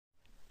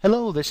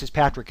Hello, this is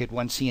Patrick at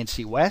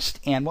OneCNC West,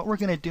 and what we're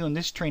going to do in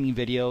this training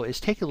video is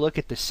take a look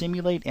at the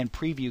simulate and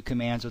preview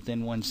commands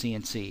within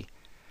OneCNC.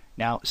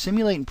 Now,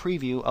 simulate and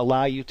preview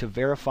allow you to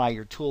verify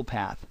your tool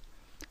path.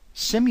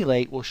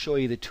 Simulate will show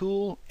you the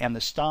tool and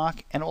the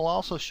stock, and it will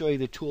also show you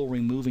the tool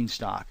removing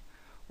stock,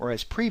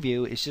 whereas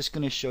preview is just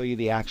going to show you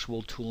the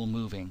actual tool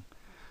moving.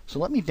 So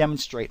let me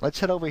demonstrate.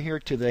 Let's head over here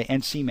to the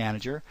NC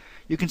Manager.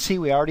 You can see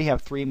we already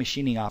have 3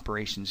 machining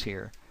operations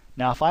here.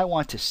 Now if I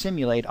want to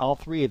simulate all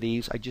 3 of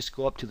these, I just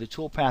go up to the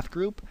toolpath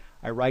group,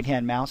 I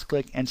right-hand mouse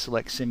click and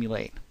select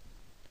simulate.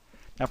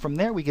 Now from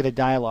there we get a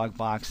dialog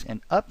box,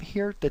 and up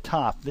here at the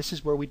top, this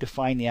is where we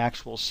define the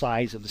actual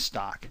size of the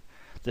stock,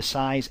 the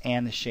size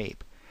and the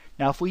shape.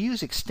 Now if we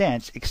use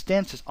extents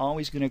is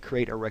always going to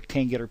create a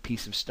rectangular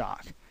piece of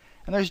stock.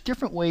 And there's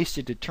different ways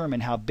to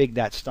determine how big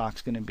that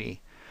stock's going to be.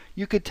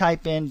 You could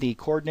type in the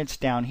coordinates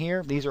down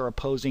here. These are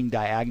opposing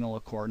diagonal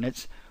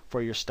coordinates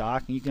for your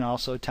stock. And you can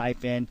also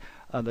type in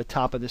the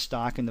top of the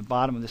stock and the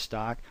bottom of the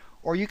stock,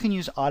 or you can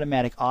use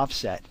automatic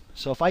offset.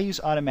 So if I use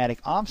automatic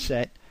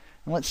offset,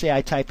 and let's say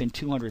I type in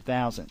 200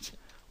 thousandths,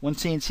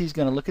 OneCNC is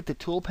going to look at the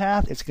tool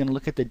path, it's going to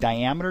look at the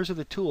diameters of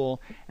the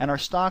tool, and our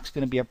stock's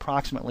going to be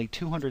approximately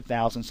 200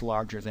 thousandths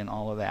larger than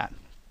all of that.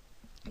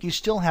 You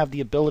still have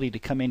the ability to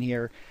come in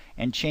here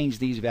and change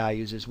these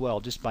values as well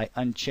just by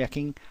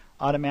unchecking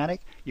automatic.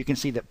 You can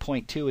see that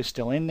 0.2 is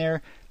still in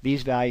there.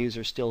 These values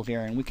are still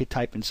there, and we could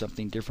type in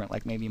something different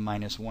like maybe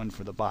 -1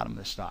 for the bottom of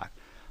the stock.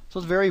 So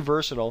it's very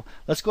versatile.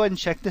 Let's go ahead and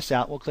check this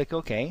out. We'll click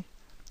OK,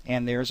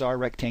 and there's our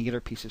rectangular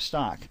piece of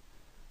stock.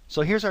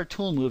 So here's our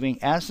tool moving.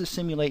 As the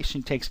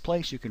simulation takes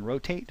place, you can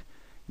rotate,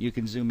 you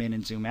can zoom in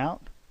and zoom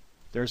out.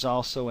 There's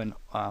also an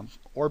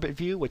orbit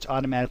view, which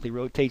automatically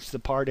rotates the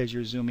part as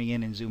you're zooming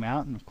in and zoom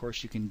out, and of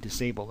course you can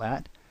disable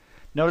that.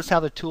 Notice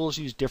how the tools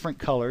use different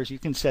colors. You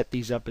can set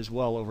these up as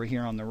well over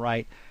here on the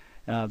right.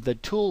 The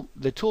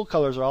tool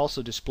colors are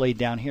also displayed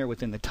down here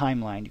within the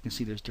timeline. You can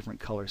see there's different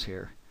colors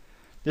here.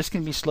 This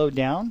can be slowed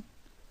down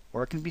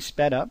or it can be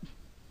sped up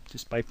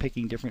just by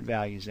picking different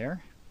values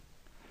there.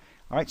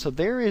 Alright, so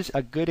there is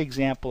a good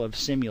example of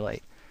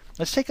simulate.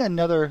 Let's take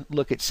another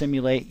look at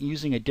simulate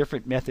using a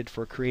different method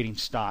for creating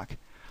stock.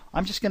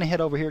 I'm just going to head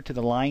over here to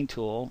the line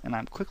tool, and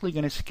I'm quickly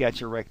going to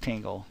sketch a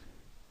rectangle.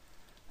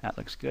 That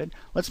looks good.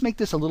 Let's make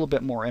this a little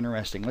bit more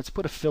interesting. Let's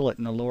put a fillet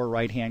in the lower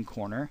right hand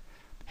corner.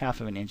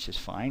 1/2 inch is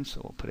fine,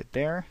 so we'll put it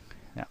there.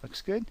 That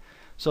looks good.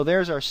 So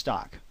there's our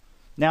stock.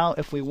 Now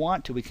if we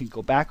want to, we can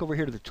go back over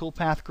here to the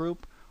toolpath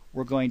group.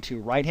 We're going to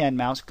right hand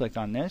mouse click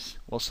on this.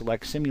 We'll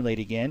select simulate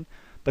again,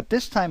 but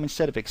this time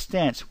instead of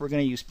extents we're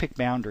going to use pick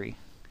boundary.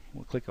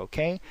 We'll click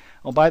OK.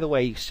 Oh, by the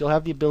way, you still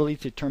have the ability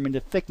to determine the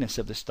thickness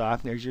of the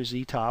stock. There's your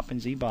Z top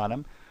and Z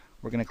bottom.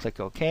 We're going to click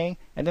OK,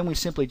 and then we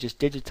simply just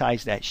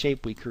digitize that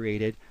shape we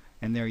created,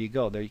 and there you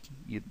go.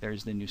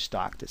 There's the new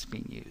stock that's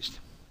being used.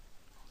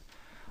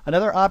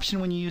 Another option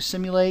when you use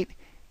simulate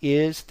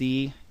is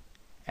the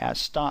as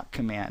stock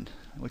command,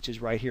 which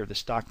is right here, the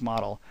stock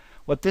model.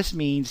 What this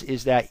means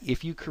is that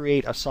if you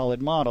create a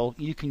solid model,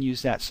 you can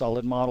use that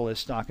solid model as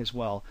stock as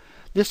well.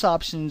 This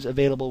option is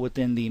available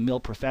within the Mill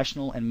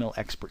Professional and Mill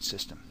Expert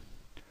system.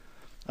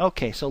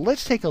 Okay, so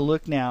let's take a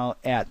look now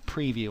at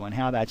preview and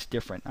how that's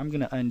different. I'm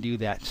going to undo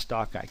that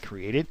stock I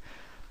created.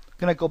 I'm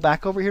going to go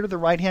back over here to the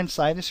right hand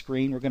side of the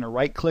screen. We're going to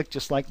right click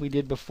just like we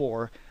did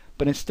before,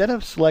 but instead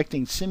of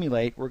selecting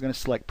simulate, we're going to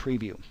select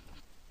preview.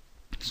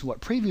 So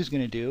what preview is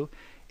going to do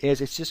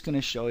is it's just going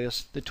to show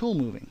us the tool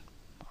moving.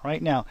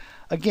 Alright, now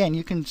again,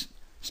 you can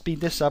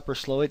speed this up or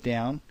slow it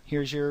down.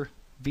 Here's your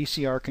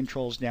VCR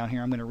controls down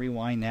here. I'm going to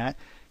rewind that.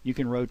 You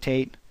can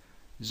rotate,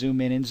 zoom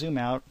in and zoom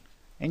out,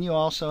 and you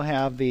also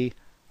have the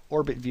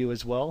orbit view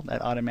as well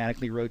that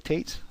automatically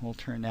rotates. We'll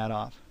turn that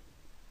off.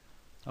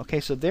 Okay,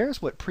 so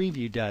there's what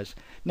preview does.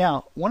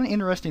 Now, one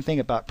interesting thing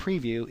about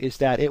preview is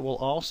that it will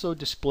also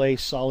display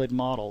solid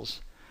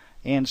models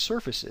and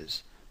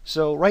surfaces.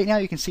 So right now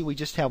you can see we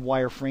just have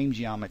wireframe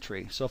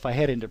geometry. So if I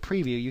head into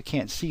preview, you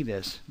can't see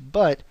this.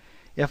 But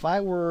if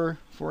I were,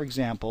 for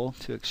example,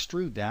 to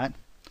extrude that,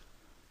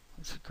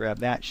 let's grab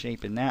that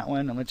shape in that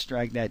one, and let's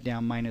drag that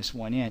down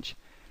 -1 inch.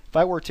 If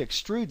I were to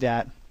extrude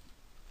that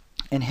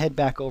and head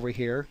back over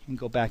here and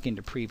go back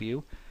into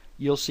preview,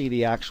 you'll see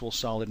the actual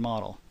solid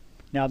model.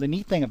 Now the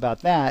neat thing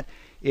about that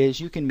is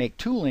you can make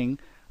tooling,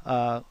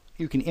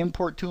 you can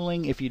import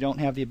tooling if you don't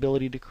have the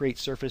ability to create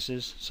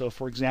surfaces. So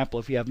for example,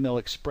 if you have Mill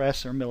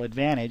Express or Mill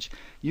Advantage,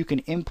 you can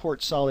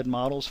import solid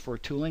models for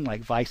tooling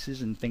like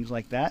vices and things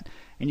like that,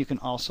 and you can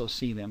also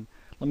see them.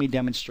 Let me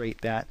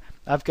demonstrate that.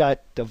 I've got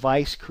the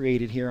vise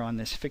created here on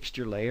this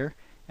fixture layer,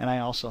 and I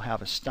also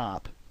have a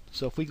stop.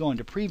 So if we go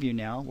into preview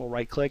now, we'll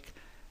right click,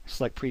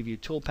 select preview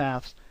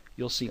toolpaths,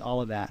 you'll see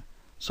all of that.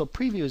 So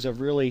preview is a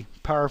really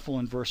powerful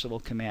and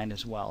versatile command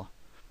as well.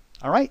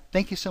 Alright,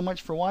 thank you so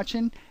much for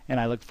watching, and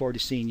I look forward to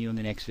seeing you in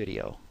the next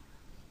video.